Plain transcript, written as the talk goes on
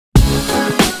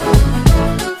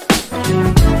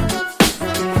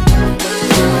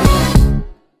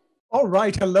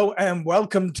right. Hello and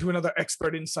welcome to another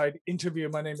Expert Insight interview.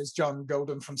 My name is John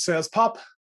Golden from SalesPOP,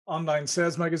 online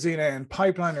sales magazine and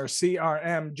Pipeliner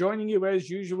CRM, joining you as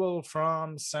usual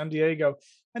from San Diego.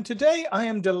 And today I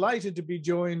am delighted to be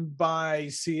joined by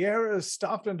Ciara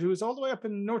Stockeland, who is all the way up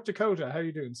in North Dakota. How are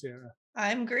you doing, Ciara?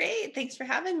 I'm great. Thanks for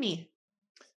having me.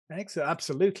 Excellent,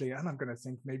 absolutely. And I'm going to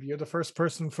think maybe you're the first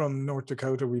person from North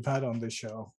Dakota we've had on this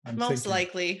show. Most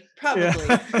likely, probably.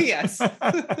 Yeah. Yes.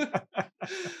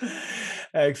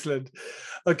 Excellent.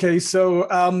 Okay, so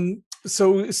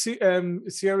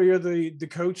Ciara, you're the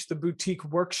coach, the Boutique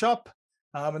Workshop,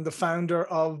 and the founder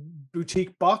of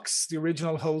Boutique Box, the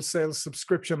original wholesale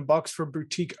subscription box for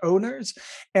boutique owners.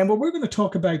 And what we're going to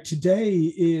talk about today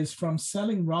is from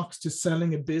selling rocks to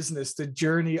selling a business, the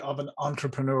journey of an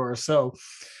entrepreneur. So,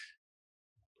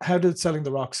 how did selling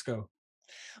the rocks go?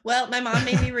 Well, my mom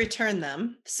made me return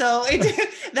them. So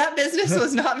that business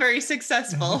was not very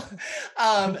successful.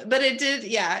 But it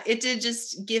did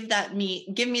just give me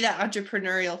that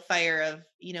entrepreneurial fire of,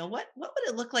 what would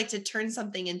it look like to turn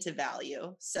something into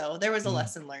value? So there was a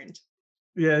lesson learned.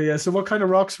 Yeah. So what kind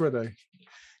of rocks were they?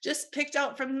 Just picked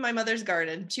out from my mother's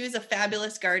garden. She was a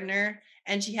fabulous gardener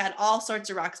and she had all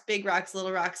sorts of rocks, big rocks,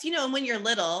 little rocks. And when you're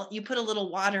little, you put a little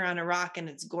water on a rock and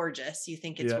it's gorgeous. You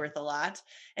think it's worth a lot.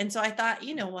 And so I thought,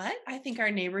 you know what? I think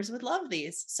our neighbors would love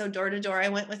these. So door to door, I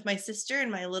went with my sister in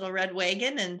my little red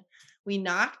wagon and we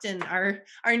knocked, and our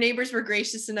neighbors were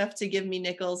gracious enough to give me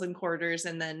nickels and quarters.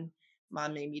 And then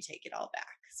Mom made me take it all back.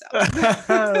 So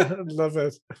love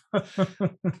it.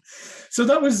 So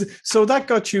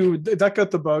that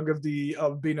got the bug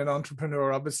of being an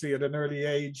entrepreneur, obviously at an early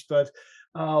age. But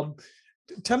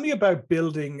tell me about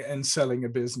building and selling a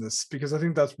business, because I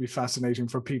think that would be fascinating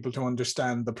for people to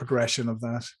understand the progression of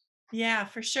that. Yeah,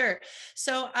 for sure.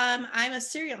 So I'm a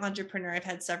serial entrepreneur. I've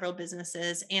had several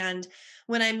businesses. And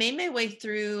when I made my way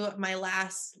through my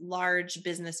last large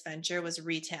business venture was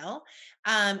retail,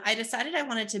 I decided I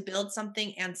wanted to build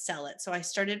something and sell it. So I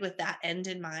started with that end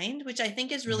in mind, which I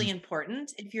think is really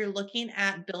important. If you're looking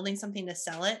at building something to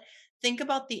sell it, think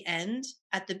about the end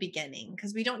at the beginning,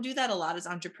 because we don't do that a lot as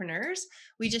entrepreneurs.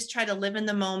 We just try to live in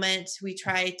the moment. We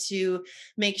try to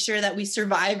make sure that we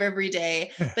survive every day.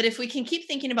 But if we can keep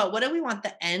thinking about what do we want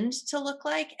the end to look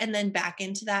like and then back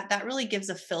into that really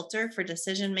gives a filter for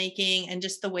decision making and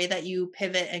just the way that you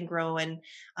pivot and grow and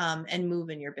move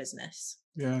in your business.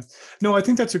 Yeah, no, I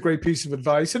think that's a great piece of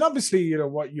advice. And obviously,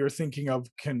 what you're thinking of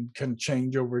can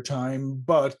change over time.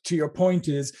 But to your point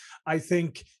is, I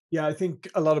think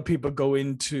a lot of people go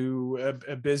into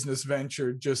a business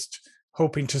venture just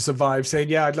hoping to survive, saying,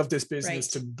 yeah, I'd love this business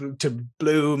to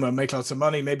bloom and make lots of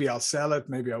money. Maybe I'll sell it.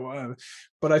 Maybe I won't.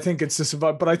 But I think it's to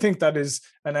survive. But I think that is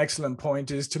an excellent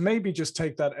point, is to maybe just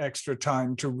take that extra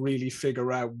time to really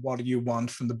figure out what do you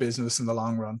want from the business in the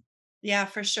long run. Yeah,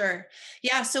 for sure.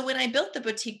 Yeah. So when I built the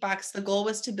boutique box, the goal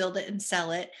was to build it and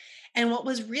sell it. And what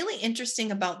was really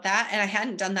interesting about that, and I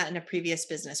hadn't done that in a previous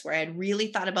business where I had really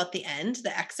thought about the end,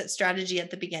 the exit strategy at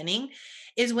the beginning,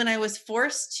 is when I was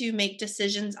forced to make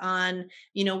decisions on,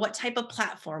 what type of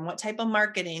platform, what type of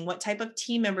marketing, what type of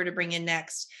team member to bring in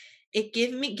next. It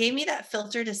gave me that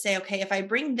filter to say, okay, if I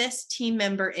bring this team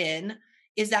member in,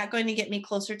 is that going to get me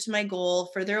closer to my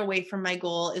goal, further away from my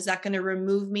goal? Is that going to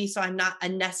remove me so I'm not a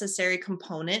necessary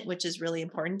component, which is really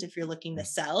important if you're looking to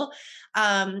sell?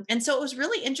 And so it was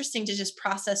really interesting to just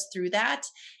process through that.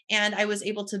 And I was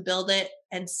able to build it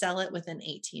and sell it within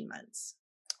 18 months.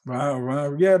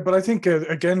 Wow. Yeah, but I think,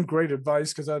 again, great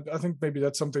advice, because I think maybe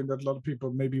that's something that a lot of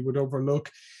people maybe would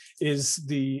overlook is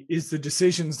the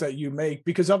decisions that you make,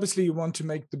 because obviously you want to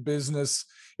make the business,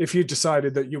 if you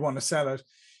decided that you want to sell it,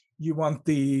 you want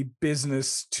the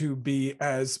business to be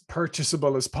as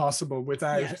purchasable as possible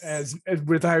without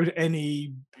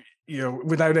any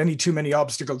without any too many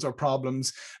obstacles or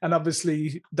problems. And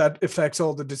obviously that affects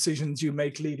all the decisions you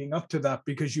make leading up to that,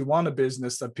 because you want a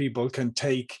business that people can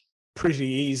take pretty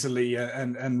easily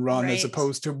and run, as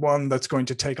opposed to one that's going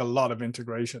to take a lot of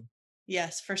integration.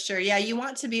 Yes, for sure. Yeah, you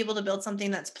want to be able to build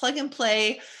something that's plug and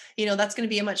play. That's going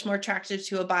to be much more attractive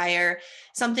to a buyer,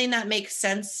 something that makes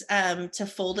sense to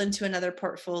fold into another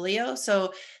portfolio.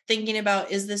 So thinking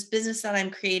about, is this business that I'm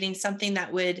creating something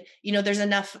that would, there's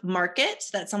enough market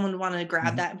that someone would want to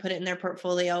grab that and put it in their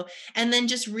portfolio. And then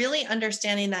just really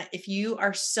understanding that if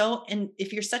you're such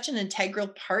an integral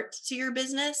part to your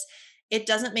business, it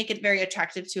doesn't make it very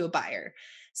attractive to a buyer.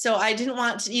 So I didn't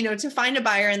want to find a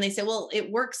buyer and they say, well,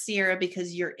 it works, Ciara,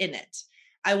 because you're in it.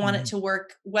 I want it to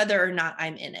work whether or not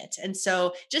I'm in it. And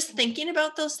so just thinking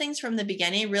about those things from the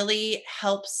beginning really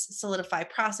helps solidify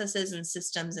processes and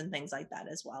systems and things like that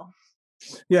as well.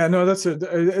 Yeah, no, that's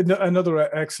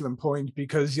another excellent point,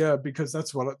 because yeah, because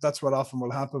that's what often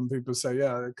will happen. People say,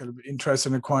 yeah, I'm kind of interested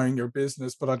in acquiring your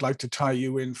business, but I'd like to tie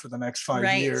you in for the next five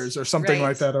Right. years or something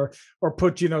like Right. that, or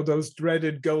put, those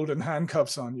dreaded golden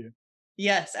handcuffs on you.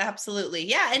 Yes, absolutely.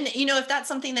 Yeah. And, if that's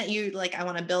something that you like, I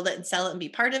want to build it and sell it and be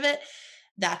part of it,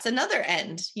 that's another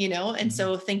end. And Mhm.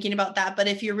 so thinking about that. But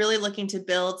if you're really looking to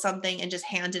build something and just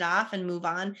hand it off and move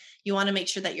on, you want to make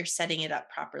sure that you're setting it up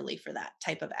properly for that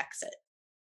type of exit.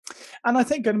 And I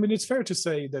think, I mean, it's fair to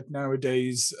say that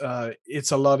nowadays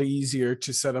it's a lot easier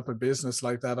to set up a business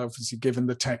like that. Obviously, given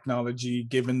the technology,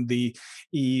 given the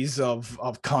ease of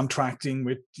contracting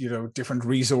with different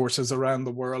resources around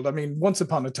the world. I mean, once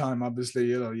upon a time, obviously,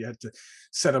 you had to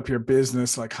set up your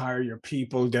business, like hire your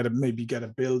people, maybe get a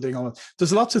building. All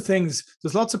there's lots of things.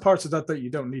 There's lots of parts of that you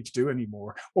don't need to do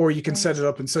anymore, or you can set Right. it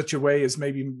up in such a way as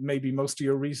maybe most of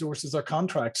your resources are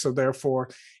contracts. So therefore,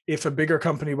 if a bigger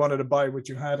company wanted to buy what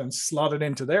you had and slot it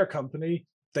into their company,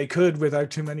 they could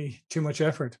without too much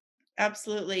effort.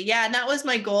 Absolutely. Yeah. And that was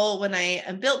my goal when I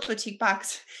built Boutique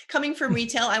Box. Coming from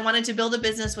retail, I wanted to build a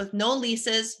business with no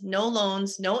leases, no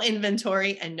loans, no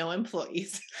inventory, and no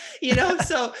employees.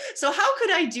 So how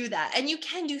could I do that? And you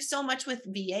can do so much with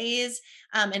VAs,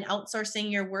 and outsourcing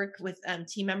your work with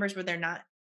team members where they're not,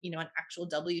 an actual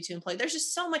W-2 employee. There's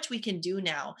just so much we can do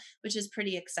now, which is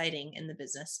pretty exciting in the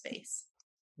business space.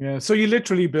 Yeah. So you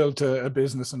literally built a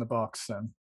business in a box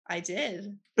then. I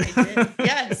did. I did.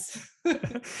 Yes.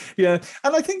 Yeah,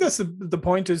 and I think that's the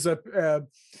point, is that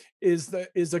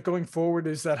going forward,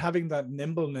 is that having that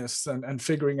nimbleness and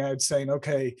figuring out, saying,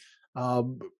 okay,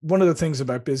 one of the things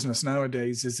about business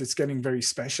nowadays is it's getting very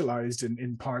specialized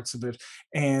in parts of it.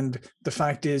 And the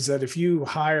fact is that if you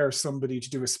hire somebody to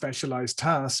do a specialized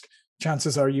task,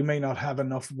 chances are you may not have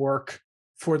enough work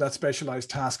for that specialized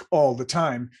task all the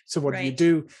time. So what Right.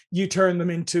 do? You turn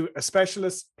them into a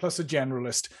specialist plus a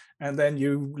generalist, and then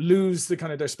you lose the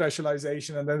kind of their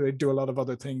specialization, and then they do a lot of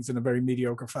other things in a very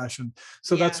mediocre fashion.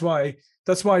 So that's Yeah.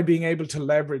 why being able to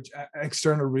leverage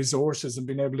external resources and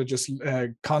being able to just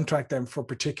contract them for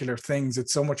particular things,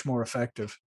 it's so much more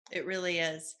effective. It really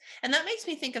is. And that makes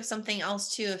me think of something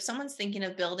else too. If someone's thinking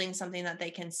of building something that they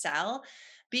can sell,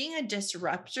 being a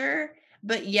disruptor,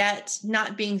 but yet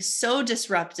not being so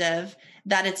disruptive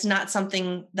that it's not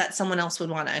something that someone else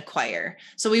would want to acquire.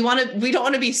 So we don't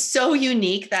want to be so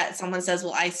unique that someone says,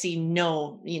 well, I see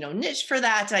no, niche for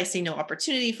that. I see no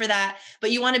opportunity for that.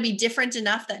 But you want to be different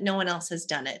enough that no one else has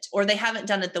done it, or they haven't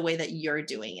done it the way that you're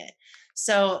doing it.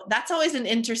 So that's always an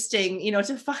interesting,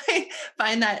 to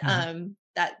find that Mhm.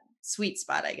 that sweet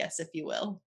spot, I guess, if you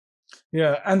will.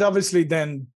 Yeah, and obviously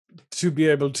then to be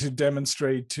able to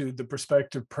demonstrate to the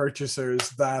prospective purchasers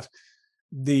that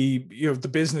the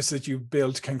business that you've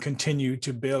built can continue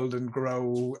to build and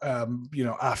grow,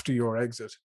 after your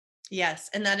exit. Yes,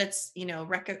 and that it's,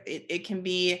 it can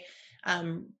be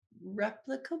um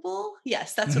replicable.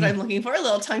 Yes, that's what I'm Mhm. looking for. A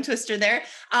little tongue twister there.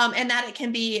 And that it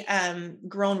can be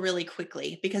grown really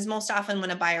quickly, because most often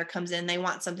when a buyer comes in, they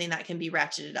want something that can be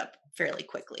ratcheted up fairly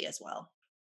quickly as well.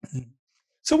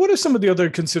 So, what are some of the other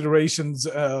considerations,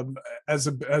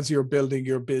 as you're building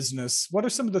your business? What are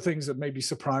some of the things that maybe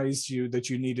surprised you that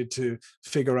you needed to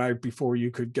figure out before you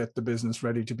could get the business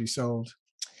ready to be sold?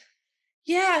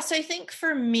 Yeah, so I think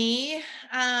for me,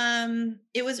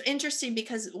 it was interesting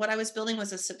because what I was building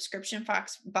was a subscription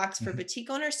box for Mhm. boutique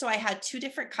owners. So I had two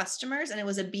different customers and it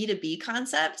was a B2B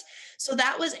concept. So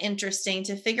that was interesting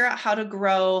to figure out how to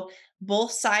grow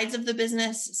both sides of the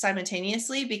business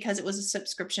simultaneously, because it was a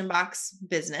subscription box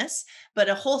business, but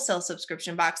a wholesale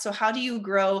subscription box. So how do you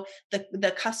grow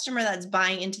the customer that's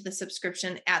buying into the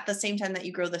subscription at the same time that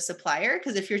you grow the supplier?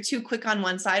 Because if you're too quick on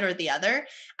one side or the other,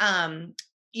 um,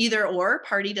 either or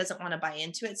party doesn't want to buy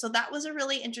into it. So that was a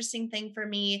really interesting thing for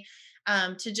me,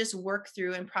 to just work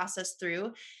through and process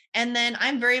through. And then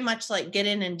I'm very much like get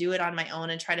in and do it on my own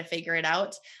and try to figure it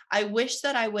out. I wish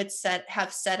that I would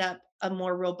have set up a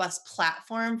more robust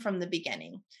platform from the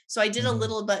beginning. So I did a Mhm.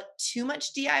 little bit too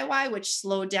much DIY, which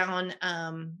slowed down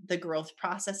the growth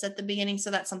process at the beginning. So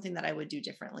that's something that I would do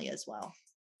differently as well.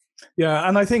 Yeah,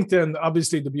 and I think then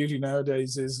obviously the beauty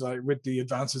nowadays is, like, with the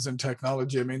advances in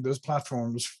technology. I mean, there's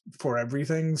platforms for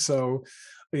everything. So,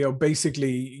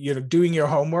 basically, doing your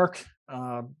homework,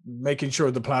 making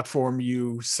sure the platform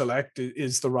you select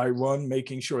is the right one,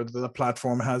 making sure that the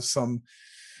platform has some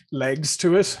legs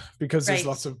to it, because there's Right.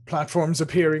 lots of platforms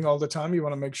appearing all the time. You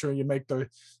want to make sure you make the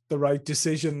right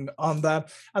decision on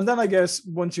that. And then I guess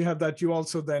once you have that, you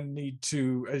also then need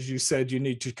to, as you said, you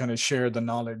need to kind of share the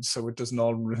knowledge so it doesn't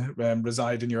all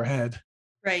reside in your head.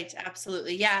 Right,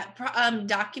 absolutely. Yeah,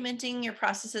 documenting your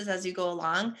processes as you go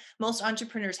along. Most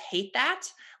entrepreneurs hate that.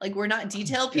 Like we're not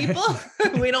detail people.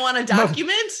 We don't want to Mo-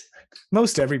 document,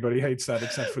 Most everybody hates that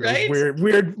except for those right?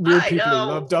 weird I people who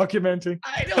love know. documenting.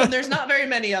 I know, and there's not very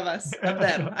many of us of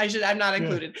them. I'm not Yeah,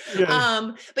 included.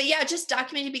 yeah. But yeah, just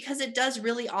documenting because it does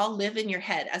really all live in your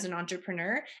head as an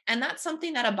entrepreneur. And that's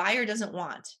something that a buyer doesn't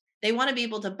want. They want to be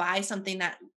able to buy something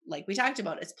that, like we talked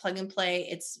about, it's plug and play,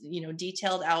 it's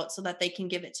detailed out so that they can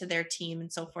give it to their team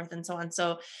and so forth and so on.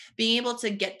 So being able to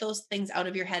get those things out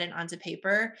of your head and onto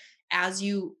paper as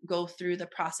you go through the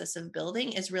process of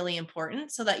building is really important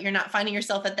so that you're not finding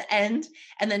yourself at the end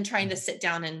and then trying to sit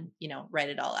down and write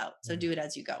it all out. So do it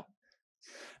as you go.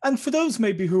 And for those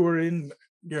maybe who are in,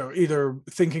 either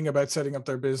thinking about setting up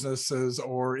their businesses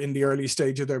or in the early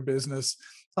stage of their business,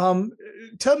 um,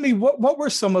 tell me what were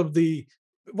some of the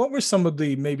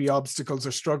maybe obstacles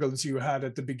or struggles you had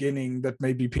at the beginning that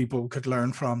maybe people could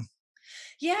learn from?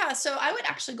 Yeah, so I would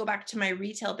actually go back to my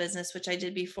retail business, which I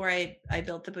did before I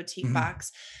built the boutique Mhm.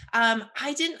 box.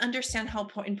 I didn't understand how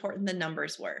important the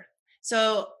numbers were.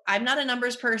 So I'm not a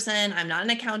numbers person. I'm not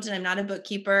an accountant. I'm not a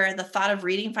bookkeeper. The thought of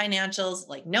reading financials,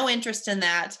 like no interest in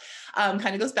that,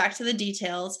 kind of goes back to the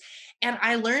details. And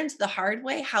I learned the hard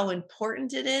way how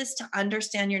important it is to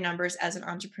understand your numbers as an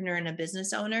entrepreneur and a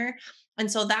business owner.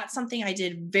 And so that's something I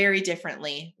did very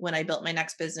differently when I built my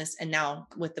next business. And now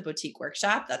with the boutique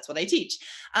workshop, that's what I teach,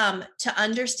 to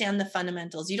understand the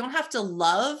fundamentals. You don't have to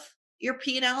love your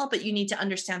P&L, but you need to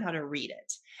understand how to read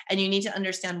it. And you need to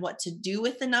understand what to do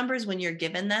with the numbers when you're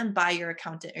given them by your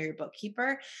accountant or your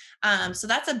bookkeeper. So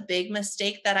that's a big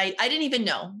mistake that I didn't even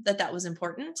know that that was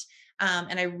important.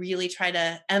 And I really try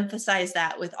to emphasize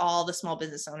that with all the small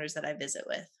business owners that I visit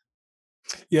with.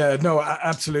 Yeah, no,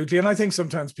 absolutely. And I think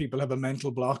sometimes people have a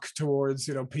mental block towards,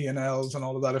 P&Ls and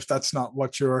all of that if that's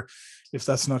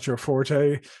not your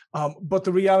forte. But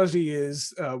the reality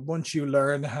is, once you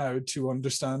learn how to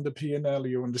understand the P&L,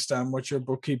 you understand what your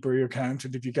bookkeeper, your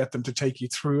accountant, if you get them to take you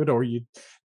through it, or you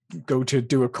go to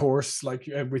do a course like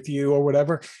with you or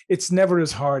whatever, it's never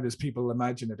as hard as people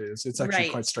imagine it is. It's actually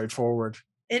Right. quite straightforward.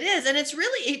 It is, and it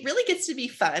really gets to be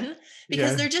fun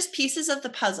because Yeah. they're just pieces of the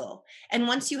puzzle. And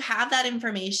once you have that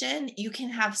information, you can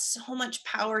have so much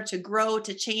power to grow,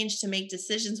 to change, to make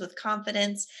decisions with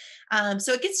confidence.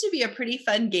 So it gets to be a pretty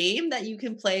fun game that you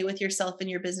can play with yourself and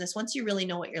your business once you really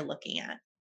know what you're looking at.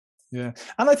 Yeah,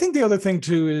 and I think the other thing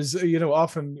too is,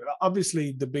 often,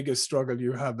 obviously, the biggest struggle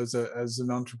you have as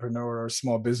an entrepreneur or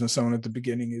small business owner at the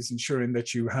beginning is ensuring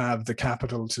that you have the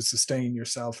capital to sustain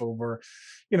yourself over,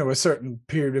 a certain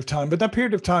period of time. But that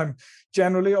period of time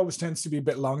generally always tends to be a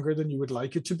bit longer than you would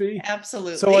like it to be. So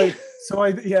Absolutely. I, so I,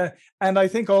 yeah, and I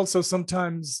think also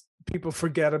sometimes people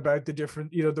forget about the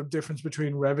difference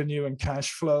between revenue and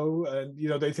cash flow, and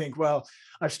they think, well,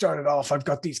 I've started off, I've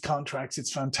got these contracts,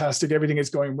 it's fantastic, everything is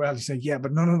going well. You say, yeah,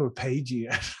 but none of them have paid you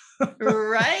yet.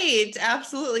 Right.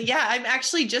 Absolutely. Yeah. I'm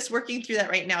actually just working through that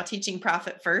right now, teaching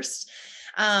profit first.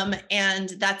 And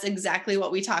that's exactly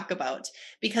what we talk about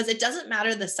because it doesn't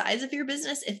matter the size of your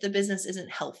business if the business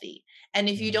isn't healthy. And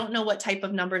if you Yeah. don't know what type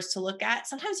of numbers to look at,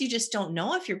 sometimes you just don't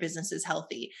know if your business is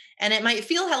healthy. And it might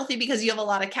feel healthy because you have a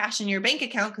lot of cash in your bank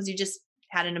account because you just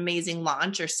had an amazing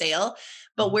launch or sale.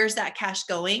 But where's that cash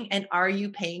going? And are you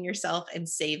paying yourself and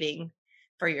saving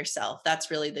for yourself?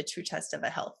 That's really the true test of a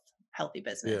healthy Yeah.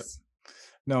 business.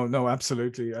 No, no,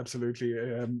 absolutely, absolutely,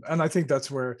 and I think that's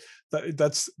where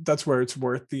it's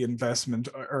worth the investment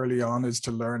early on, is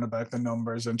to learn about the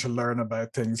numbers and to learn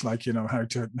about things like, how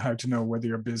to know whether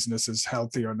your business is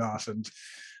healthy or not, and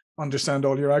understand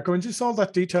all your outgoings, just all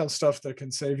that detailed stuff that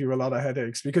can save you a lot of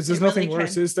headaches. Because there's It really nothing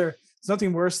worse, can. is there? There's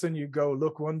nothing worse than you go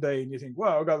look one day and you think,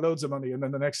 wow, I got loads of money, and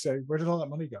then the next day, where did all that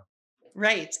money go?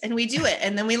 Right. And we do it.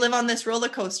 And then we live on this roller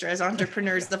coaster as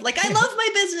entrepreneurs of like, I love my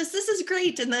business. This is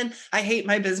great. And then I hate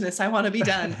my business. I want to be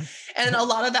done. And a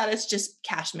lot of that is just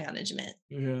cash management.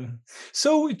 Yeah.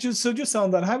 So just on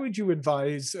that, how would you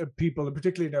advise people,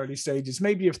 particularly in early stages,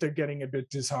 maybe if they're getting a bit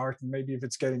disheartened, maybe if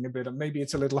it's getting maybe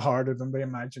it's a little harder than they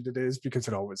imagined it is, because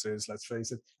it always is. Let's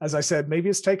face it. As I said, maybe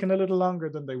it's taken a little longer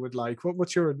than they would like.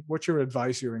 What's your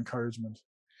advice, your encouragement?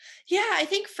 Yeah, I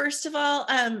think first of all,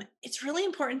 it's really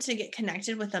important to get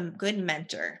connected with a good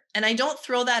mentor. And I don't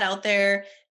throw that out there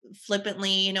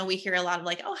flippantly. We hear a lot of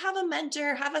like, oh, have a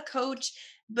mentor, have a coach,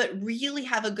 but really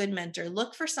have a good mentor.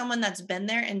 Look for someone that's been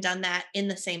there and done that in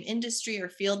the same industry or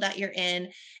field that you're in,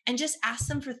 and just ask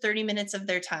them for 30 minutes of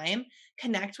their time.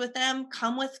 Connect with them,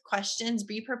 come with questions,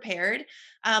 be prepared.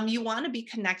 You want to be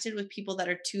connected with people that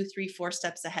are 2, 3, 4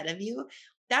 steps ahead of you.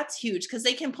 That's huge because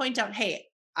they can point out, hey,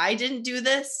 I didn't do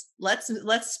this. Let's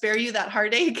spare you that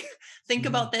heartache. Think Mhm.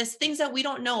 about this, things that we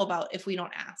don't know about if we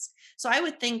don't ask. So I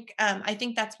would think, I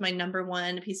think that's my number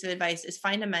one piece of advice is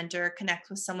find a mentor, connect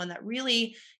with someone that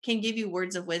really can give you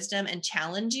words of wisdom and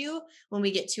challenge you when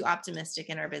we get too optimistic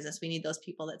in our business. We need those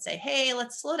people that say, hey,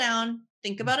 let's slow down.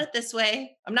 Think about it this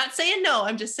way. I'm not saying no.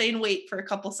 I'm just saying wait for a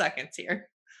couple seconds here.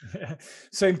 Yeah.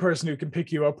 Same person who can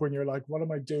pick you up when you're like, what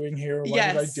am I doing here? Why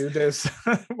did I Yes, do this?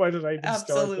 Why did I even start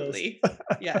this? absolutely.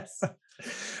 Yes.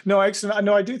 No, excellent.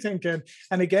 No, I do think, and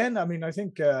again, I mean, I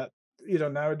think,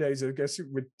 nowadays, I guess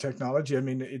with technology, I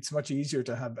mean, it's much easier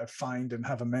to have a find and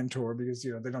have a mentor because,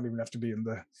 they don't even have to be in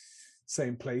the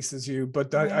same place as you.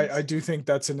 But I Right. do think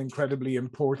that's an incredibly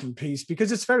important piece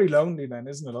because it's very lonely then,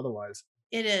 isn't it? Otherwise.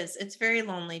 It is. It's very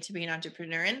lonely to be an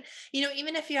entrepreneur. And,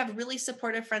 even if you have really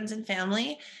supportive friends and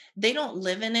family, they don't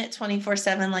live in it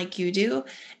 24/7 like you do.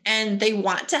 And they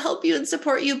want to help you and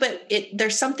support you. But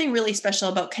there's something really special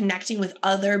about connecting with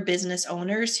other business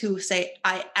owners who say,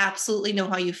 I absolutely know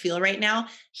how you feel right now.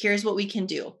 Here's what we can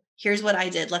do. Here's what I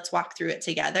did. Let's walk through it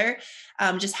together.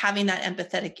 Just having that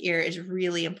empathetic ear is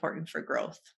really important for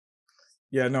growth.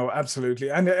 Yeah, no, absolutely.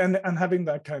 And having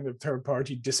that kind of third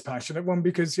party dispassionate one,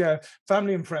 because yeah,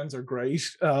 family and friends are great.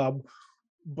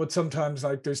 But sometimes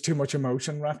like there's too much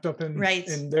emotion wrapped up Right.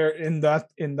 in that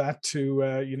to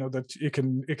that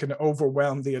it can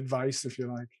overwhelm the advice, if you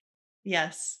like.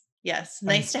 Yes. Yes. And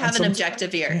Nice to and have an some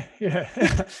objective yeah, ear.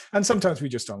 yeah. And sometimes we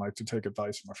just don't like to take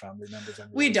advice from our family members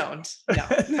We anyway. So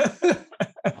don't.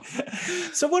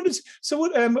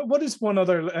 No. what is one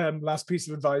other last piece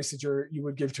of advice that you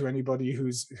would give to anybody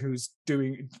who's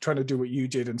trying to do what you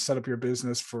did and set up your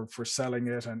business for selling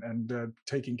it and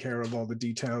taking care of all the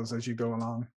details as you go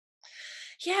along?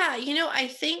 Yeah, I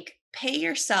think pay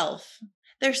yourself.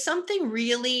 There's something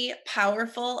really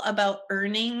powerful about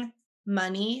earning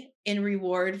money in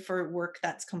reward for work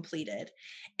that's completed.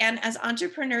 And as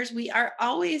entrepreneurs, we are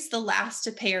always the last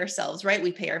to pay ourselves, right?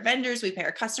 We pay our vendors, we pay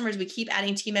our customers, we keep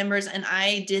adding team members. And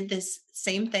I did this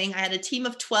same thing. I had a team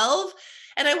of 12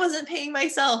 and I wasn't paying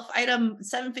myself. I had a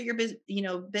seven-figure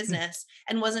business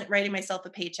and wasn't writing myself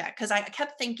a paycheck because I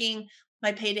kept thinking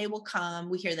my payday will come.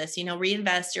 We hear this,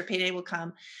 reinvest, your payday will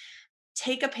come.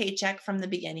 Take a paycheck from the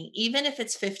beginning, even if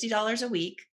it's $50 a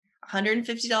week,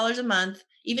 $150 a month,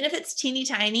 even if it's teeny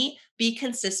tiny, be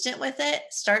consistent with it,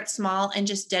 start small and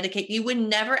just dedicate. You would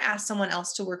never ask someone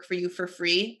else to work for you for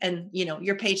free. And,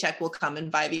 your paycheck will come in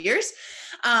 5 years.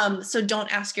 So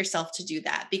don't ask yourself to do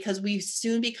that because we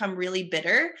soon become really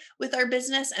bitter with our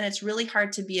business. And it's really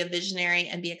hard to be a visionary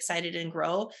and be excited and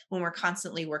grow when we're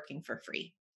constantly working for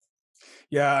free.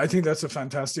 Yeah, I think that's a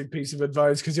fantastic piece of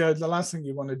advice because yeah, the last thing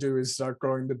you want to do is start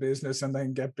growing the business and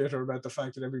then get bitter about the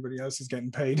fact that everybody else is getting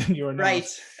paid and you're not.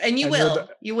 Right. And you And you're the will.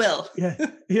 You will. yeah,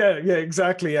 yeah,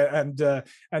 exactly. And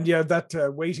yeah,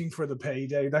 that waiting for the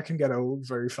payday, that can get old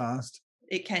very fast.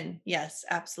 It can. Yes,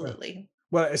 Well, absolutely.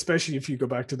 well, especially if you go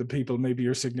back to the people, maybe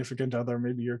your significant other,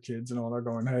 maybe your kids and all are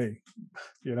going, hey,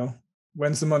 you know,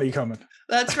 when's the money coming?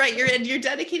 That's right. You're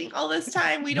dedicating all this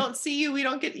time. We don't see you. We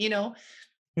don't get, Yeah,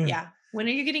 yeah. When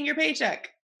are you getting your paycheck?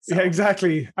 yeah, So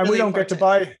exactly. And we really don't get to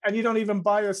important. buy, and you don't even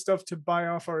buy us stuff to buy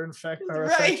off our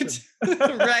Right. affection.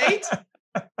 Right.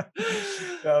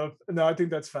 No, no, I think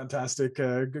that's fantastic.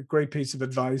 Great piece of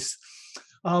advice.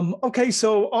 Okay,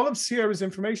 so all of Ciara's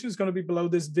information is going to be below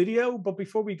this video. But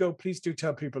before we go, please do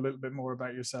tell people a little bit more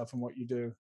about yourself and what you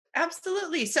do.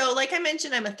 Absolutely. So, like I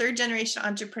mentioned, I'm a third generation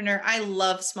entrepreneur. I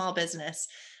love small business.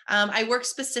 I work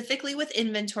specifically with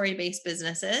inventory based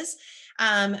businesses.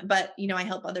 But I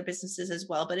help other businesses as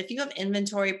well. But if you have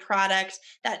inventory product,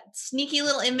 that sneaky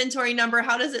little inventory number,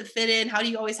 how does it fit in? How do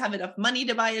you always have enough money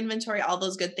to buy inventory? All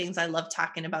those good things. I love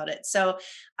talking about it. So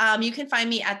you can find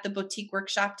me at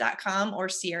theboutiqueworkshop.com or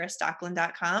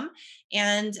ciarastockeland.com.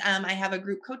 And I have a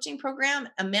group coaching program,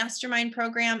 a mastermind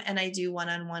program, and I do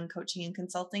one-on-one coaching and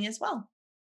consulting as well.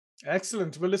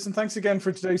 Excellent. Well, listen, thanks again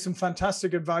for today. Some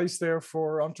fantastic advice there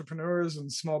for entrepreneurs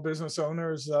and small business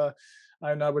owners.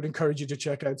 And I would encourage you to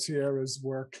check out Ciara's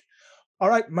work. All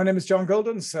right. My name is John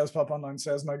Golden, SalesPOP Online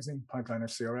Sales Magazine, Pipeliner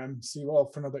CRM. See you all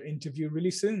for another interview really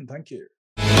soon. Thank you.